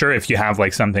for sure, if you have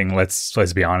like something,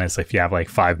 let's be honest, if you have like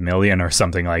 5 million or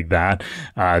something like that,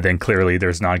 then clearly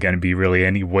there's not going to be really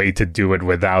any way to do it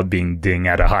without being ding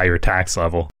at a higher tax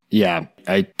level. Yeah,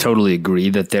 I totally agree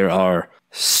that there are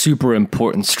super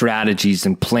important strategies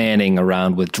and planning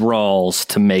around withdrawals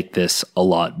to make this a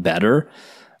lot better.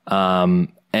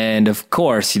 And of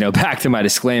course, back to my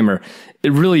disclaimer,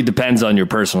 it really depends on your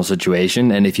personal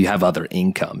situation and if you have other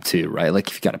income too, right? Like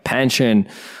if you've got a pension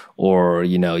or,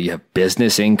 you have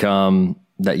business income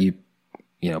that you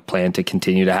plan to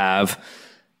continue to have,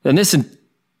 then this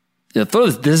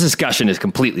discussion is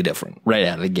completely different right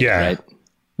out of the gate, right?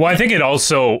 Well, I think it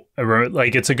also,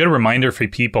 it's a good reminder for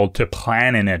people to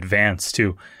plan in advance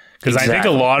too. Because I think a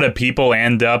lot of people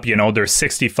end up, they're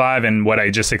 65 and what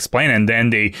I just explained, and then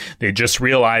they just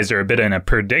realize they're a bit in a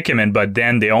predicament, but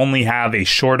then they only have a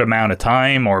short amount of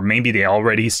time, or maybe they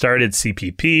already started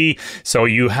CPP. So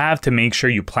you have to make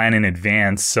sure you plan in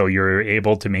advance so you're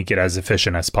able to make it as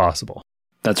efficient as possible.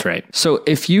 That's right. So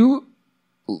if you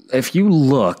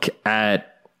look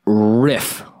at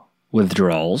RIF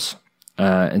withdrawals,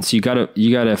 and so you gotta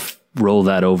roll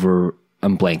that over.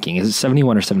 I'm blanking. Is it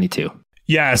 71 or 72?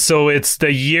 Yeah, so it's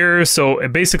the year. So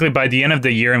basically, by the end of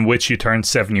the year in which you turn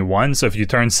 71. So if you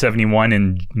turn 71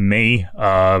 in May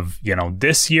of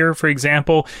this year, for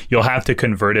example, you'll have to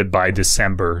convert it by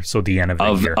December. So the end of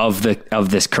the year of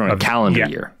this current calendar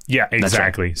year. Yeah,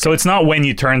 exactly. Right. So it's not when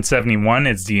you turn 71;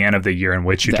 it's the end of the year in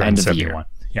which you turn 71.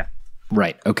 Yeah.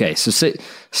 Right. Okay. So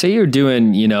say you're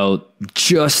doing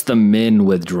just the min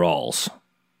withdrawals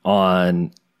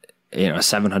on a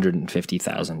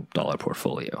 $750,000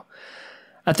 portfolio.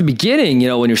 At the beginning,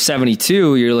 when you're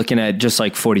 72, you're looking at just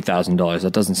like $40,000.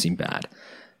 That doesn't seem bad.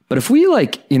 But if we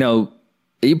you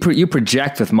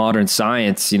project with modern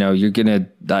science, you're going to,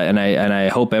 and I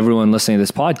hope everyone listening to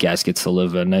this podcast gets to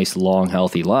live a nice, long,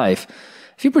 healthy life.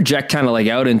 If you project kind of like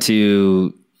out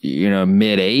into,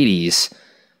 mid 80s,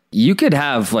 you could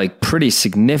have like pretty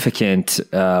significant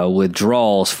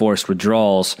forced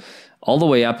withdrawals all the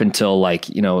way up until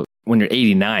when you're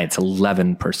 89, it's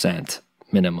 11%.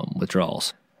 minimum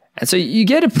withdrawals. And so you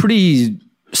get a pretty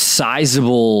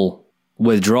sizable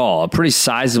withdrawal, a pretty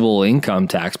sizable income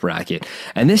tax bracket.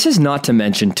 And this is not to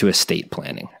mention to estate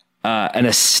planning. An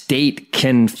estate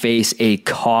can face a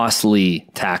costly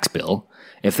tax bill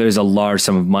if there's a large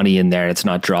sum of money in there and it's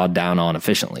not drawn down on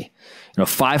efficiently.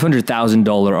 $500,000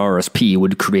 RRSP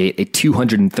would create a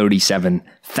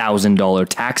 $237,000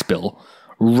 tax bill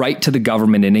right to the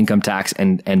government in income tax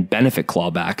and benefit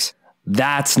clawbacks.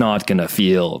 That's not going to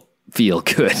feel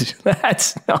good.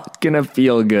 That's not going to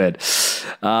feel good.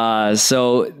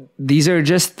 So these are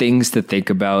just things to think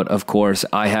about. Of course,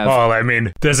 I have...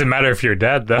 Well, doesn't matter if you're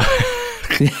dead, though.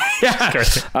 Yeah,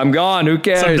 I'm gone. Who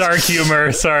cares? Some dark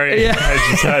humor. Sorry. Yeah.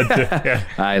 I just had to. Yeah.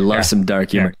 I love some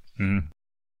dark humor. Yeah. Mm-hmm.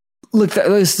 Look,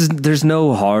 there's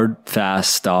no hard,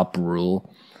 fast stop rule.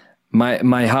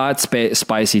 My hot,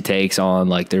 spicy takes on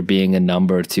there being a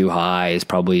number too high is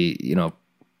probably,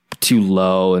 too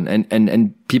low,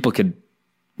 and people could,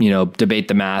 debate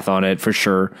the math on it for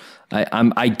sure.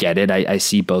 I get it. I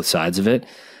see both sides of it.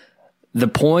 The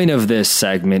point of this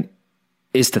segment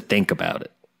is to think about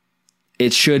it.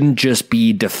 It shouldn't just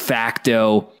be de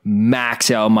facto max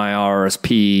out my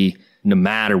RRSP no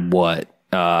matter what,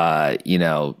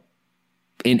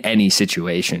 in any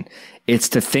situation. It's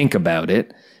to think about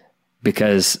it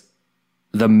because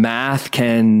the math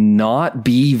cannot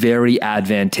be very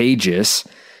advantageous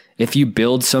if you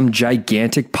build some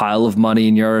gigantic pile of money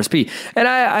in your RRSP. And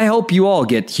I hope you all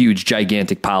get huge,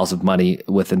 gigantic piles of money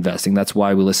with investing. That's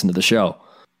why we listen to the show.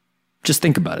 Just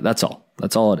think about it. That's all.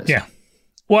 That's all it is. Yeah.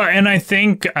 Well, and I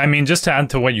think, just to add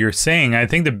to what you're saying, I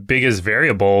think the biggest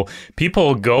variable,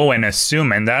 people go and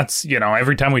assume, and that's,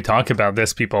 every time we talk about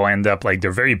this, people end up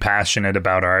they're very passionate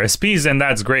about RSPs, and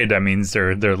that's great. That means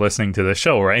they're listening to the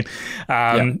show, right?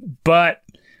 But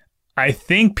I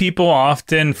think people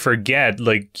often forget,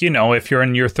 if you're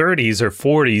in your 30s or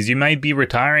 40s, you might be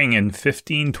retiring in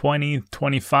 15, 20,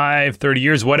 25, 30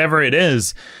 years, whatever it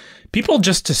is. People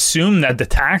just assume that the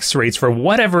tax rates, for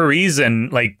whatever reason,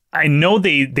 I know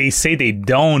they say they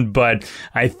don't, but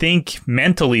I think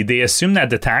mentally they assume that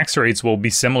the tax rates will be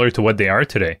similar to what they are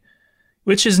today,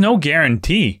 which is no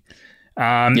guarantee.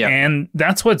 And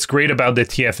that's what's great about the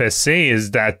TFSA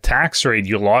is that tax rate,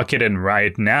 you lock it in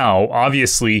right now.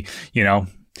 Obviously,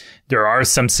 There are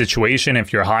some situation,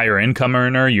 if you're a higher income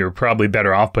earner, you're probably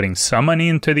better off putting some money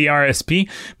into the RSP.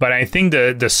 But I think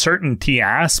the certainty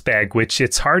aspect, which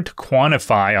it's hard to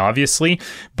quantify, obviously,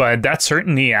 but that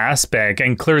certainty aspect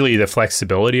and clearly the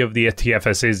flexibility of the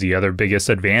TFSA is the other biggest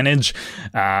advantage.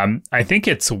 I think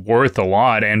it's worth a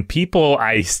lot. And people,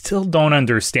 I still don't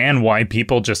understand why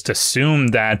people just assume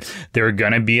that they're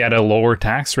going to be at a lower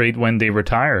tax rate when they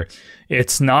retire.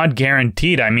 It's not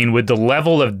guaranteed. I mean, with the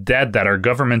level of debt that our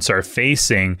governments are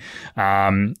facing,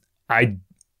 I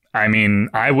mean,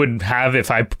 I would have, if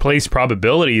I place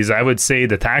probabilities, I would say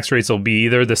the tax rates will be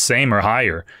either the same or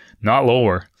higher, not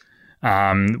lower.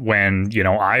 When,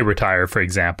 I retire, for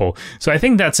example. So I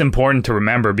think that's important to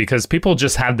remember because people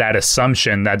just have that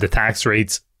assumption that the tax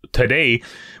rates today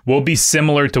will be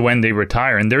similar to when they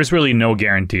retire. And there's really no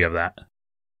guarantee of that.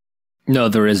 No,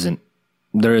 there isn't.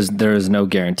 There is no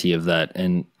guarantee of that.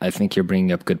 And I think you're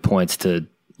bringing up good points to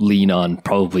lean on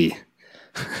probably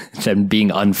them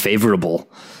being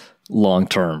unfavorable long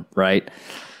term, right?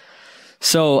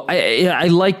 So I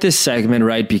like this segment,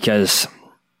 right? Because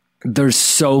there's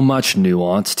so much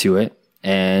nuance to it.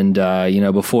 And,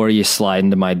 before you slide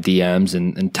into my DMs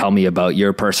and tell me about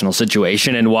your personal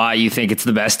situation and why you think it's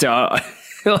the best to...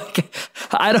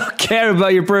 I don't care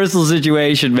about your personal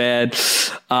situation, man.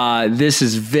 This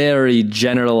is very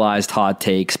generalized hot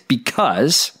takes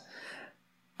because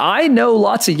I know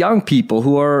lots of young people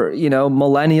who are,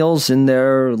 millennials in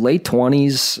their late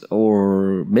 20s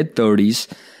or mid 30s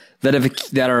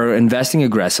that are investing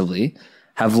aggressively,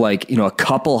 have a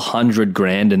couple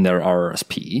 $100,000 in their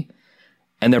RRSP,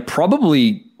 and they're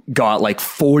probably got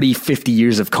 40, 50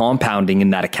 years of compounding in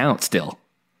that account still.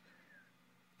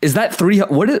 Is that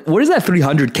what is that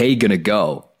 300K going to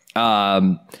go?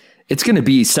 It's going to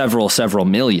be several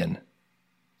million,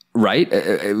 right?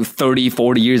 30,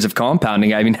 40 years of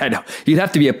compounding. I mean, you'd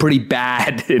have to be a pretty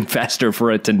bad investor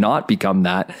for it to not become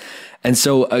that. And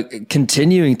so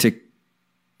continuing to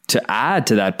add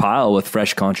to that pile with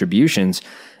fresh contributions,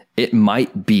 it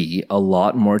might be a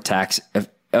lot more tax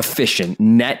efficient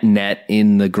net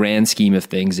in the grand scheme of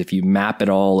things if you map it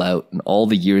all out and all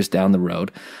the years down the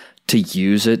road to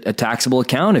use a taxable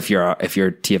account if your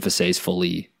TFSA is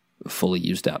fully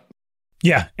used up.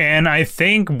 Yeah. And I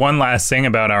think one last thing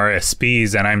about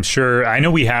RSPs, and I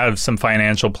know we have some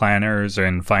financial planners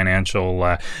and financial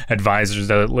advisors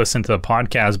that listen to the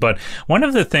podcast, but one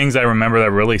of the things I remember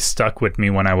that really stuck with me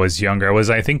when I was younger was,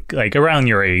 I think, around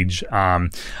your age,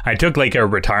 I took a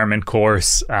retirement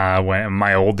course when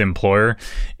my old employer,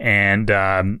 and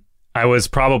I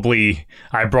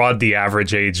brought the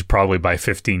average age probably by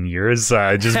 15 years,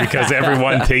 just because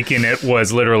everyone taking it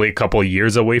was literally a couple of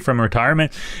years away from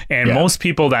retirement. And most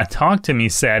people that talked to me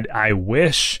said, I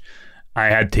wish I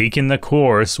had taken the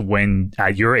course when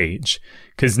at your age,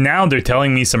 because now they're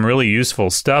telling me some really useful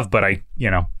stuff, but I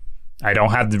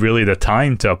don't have really the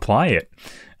time to apply it.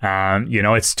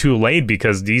 It's too late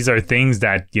because these are things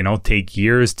that, take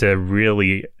years to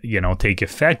really, take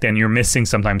effect, and you're missing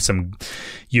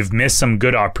you've missed some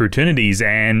good opportunities.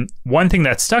 And one thing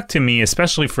that stuck to me,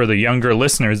 especially for the younger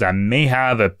listeners that may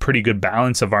have a pretty good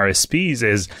balance of RSPs,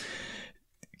 is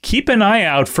keep an eye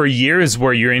out for years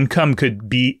where your income could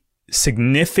be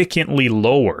significantly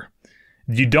lower.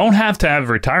 You don't have to have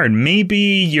retired. Maybe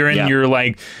you're in your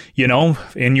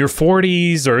in your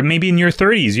 40s or maybe in your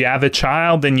 30s. You have a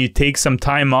child and you take some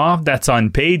time off that's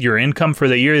unpaid. Your income for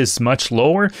the year is much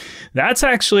lower. That's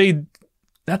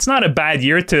not a bad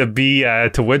year to be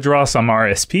to withdraw some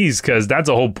RSPs, because that's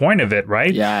the whole point of it,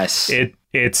 right? Yes.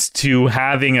 It's to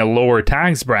having a lower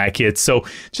tax bracket. So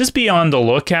just be on the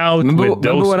lookout. Remember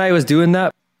when I was doing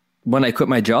that when I quit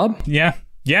my job?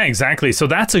 Yeah, exactly. So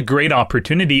that's a great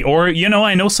opportunity. Or,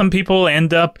 I know some people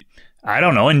end up,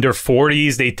 in their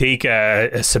 40s, they take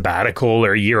a sabbatical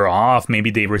or a year off.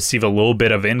 Maybe they receive a little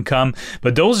bit of income.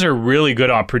 But those are really good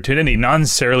opportunity, not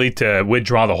necessarily to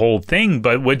withdraw the whole thing,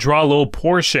 but withdraw a little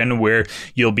portion where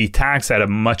you'll be taxed at a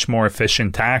much more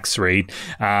efficient tax rate.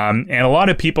 And a lot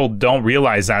of people don't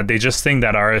realize that. They just think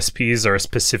that RSPs are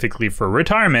specifically for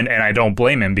retirement. And I don't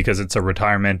blame them, because it's a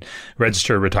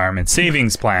registered retirement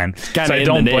savings plan. So I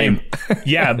don't blame.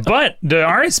 Yeah, but the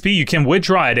RSP, you can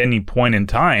withdraw at any point in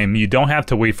time. You don't have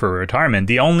to wait for retirement.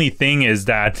 The only thing is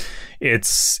that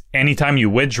it's anytime you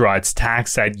withdraw, it's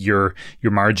taxed at your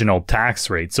marginal tax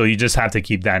rate. So you just have to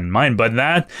keep that in mind. But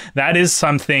that is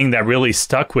something that really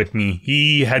stuck with me.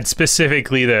 He had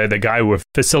specifically, the guy who was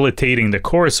facilitating the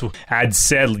course had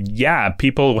said, yeah,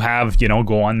 people have,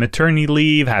 go on maternity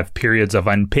leave, have periods of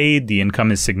unpaid, the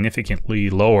income is significantly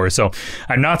lower. So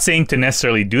I'm not saying to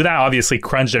necessarily do that. Obviously,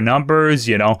 crunch the numbers.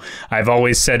 I've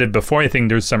always said it before. I think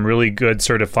there's some really good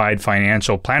certified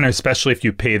financial planners, especially if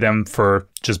you pay them for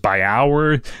just by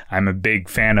hour. I'm a big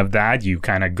fan of that. You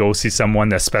kind of go see someone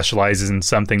that specializes in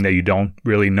something that you don't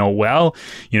really know well.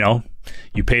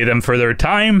 You pay them for their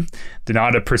time. They're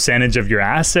not a percentage of your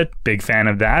asset. Big fan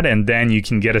of that. And then you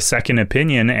can get a second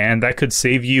opinion, and that could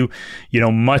save you,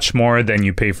 much more than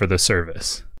you pay for the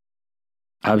service.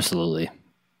 Absolutely.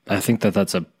 I think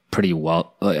that's a pretty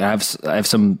well. I have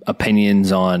some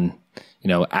opinions on,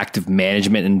 active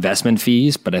management investment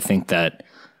fees, but I think that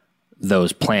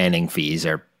those planning fees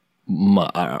are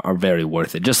very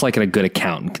worth it. Just like a good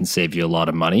accountant can save you a lot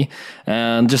of money,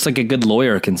 and just like a good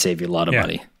lawyer can save you a lot of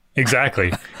money.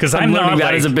 Exactly. Because I'm learning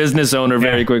that as a business owner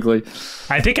very quickly.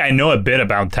 I think I know a bit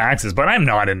about taxes, but I'm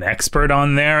not an expert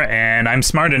on there, and I'm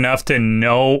smart enough to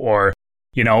know, or,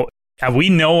 we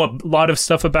know a lot of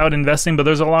stuff about investing, but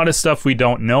there's a lot of stuff we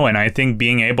don't know. And I think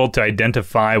being able to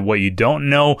identify what you don't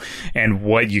know and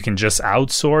what you can just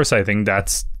outsource, I think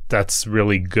that's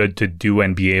really good to do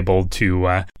and be able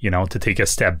to, to take a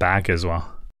step back as well.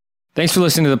 Thanks for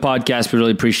listening to the podcast. We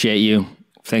really appreciate you.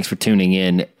 Thanks for tuning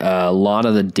in. A lot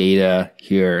of the data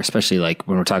here, especially like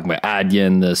when we're talking about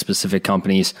Adyen, the specific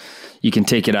companies, you can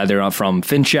take it either from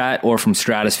FinChat or from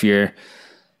Stratosphere.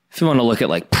 If you want to look at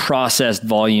like processed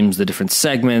volumes, the different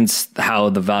segments, how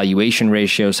the valuation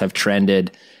ratios have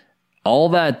trended, all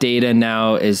that data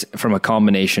now is from a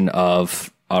combination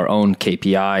of our own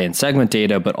KPI and segment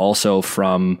data, but also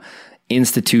from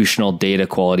institutional data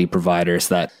quality providers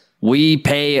that we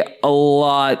pay a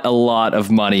lot of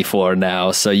money for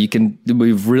now. So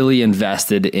we've really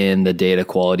invested in the data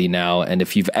quality now. And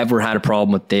if you've ever had a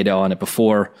problem with data on it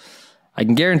before, I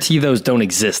can guarantee those don't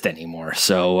exist anymore.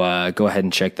 So go ahead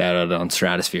and check that out on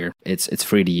Stratosphere. It's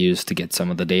free to use to get some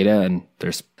of the data, and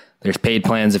there's paid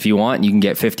plans if you want. You can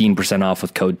get 15% off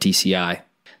with code TCI.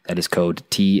 That is code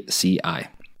TCI.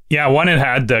 Yeah, one, it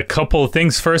had a couple of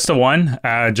things. First of one,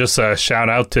 just a shout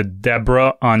out to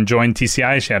Deborah on Join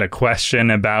TCI. She had a question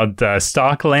about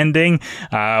stock lending.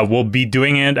 We'll be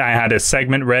doing it. I had a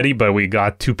segment ready, but we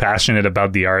got too passionate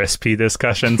about the RSP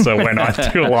discussion, so it went on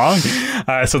too long.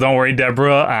 So don't worry,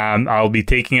 Deborah. I'll be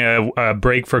taking a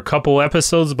break for a couple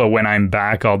episodes, but when I'm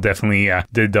back, I'll definitely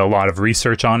did a lot of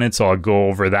research on it, so I'll go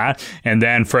over that. And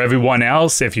then for everyone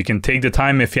else, if you can take the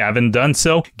time, if you haven't done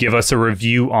so, give us a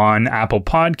review on Apple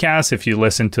Podcasts. If you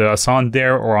listen to us on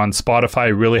there or on Spotify,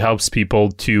 it really helps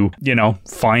people to,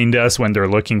 find us when they're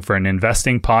looking for an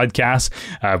investing podcast.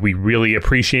 We really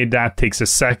appreciate that. Takes a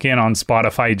second on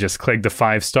Spotify. Just click the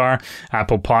 5-star.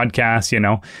 Apple Podcasts,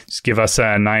 just give us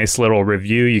a nice little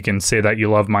review. You can say that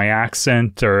you love my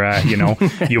accent, or,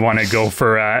 you want to go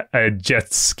for a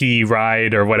jet ski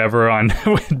ride or whatever on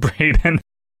with Braden.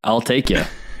 I'll take you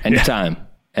anytime.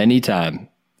 Yeah. Anytime.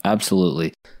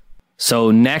 Absolutely.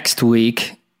 So next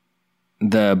week,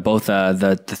 both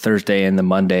the Thursday and the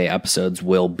Monday episodes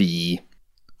will be,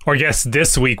 or yes,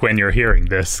 this week when you're hearing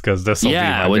this, because this will be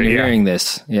Monday, when you're hearing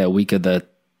this, week of the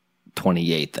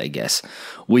 28th, I guess.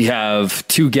 We have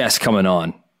 2 guests coming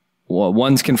on.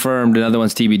 One's confirmed, another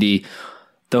one's TBD.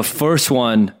 The first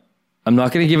one, I'm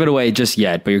not going to give it away just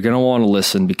yet, but you're going to want to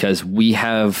listen because we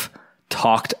have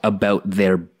talked about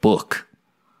their book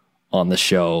on the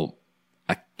show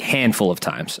a handful of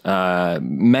times,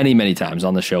 many times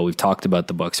on the show. We've talked about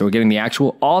the book. So we're getting the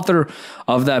actual author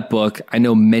of that book. I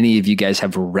know many of you guys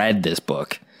have read this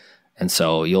book, and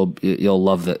so you'll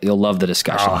love the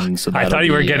discussion. So I thought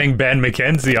you were getting Ben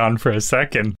McKenzie on for a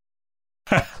second.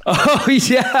 Oh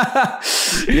yeah.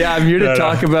 I'm here to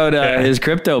talk about his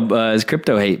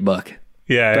crypto hate book.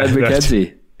 Yeah. Ben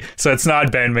McKenzie. So it's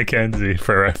not Ben McKenzie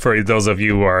for those of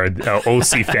you who are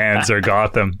OC fans or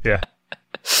Gotham. Yeah.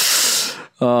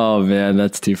 Oh, man,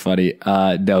 that's too funny.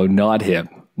 No, not him.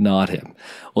 Not him.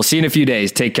 We'll see you in a few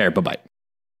days. Take care. Bye-bye.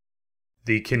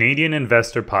 The Canadian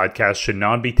Investor Podcast should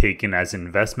not be taken as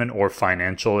investment or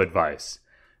financial advice.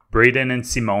 Braden and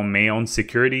Simone may own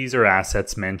securities or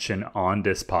assets mentioned on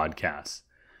this podcast.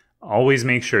 Always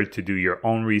make sure to do your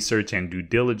own research and due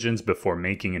diligence before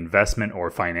making investment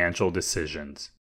or financial decisions.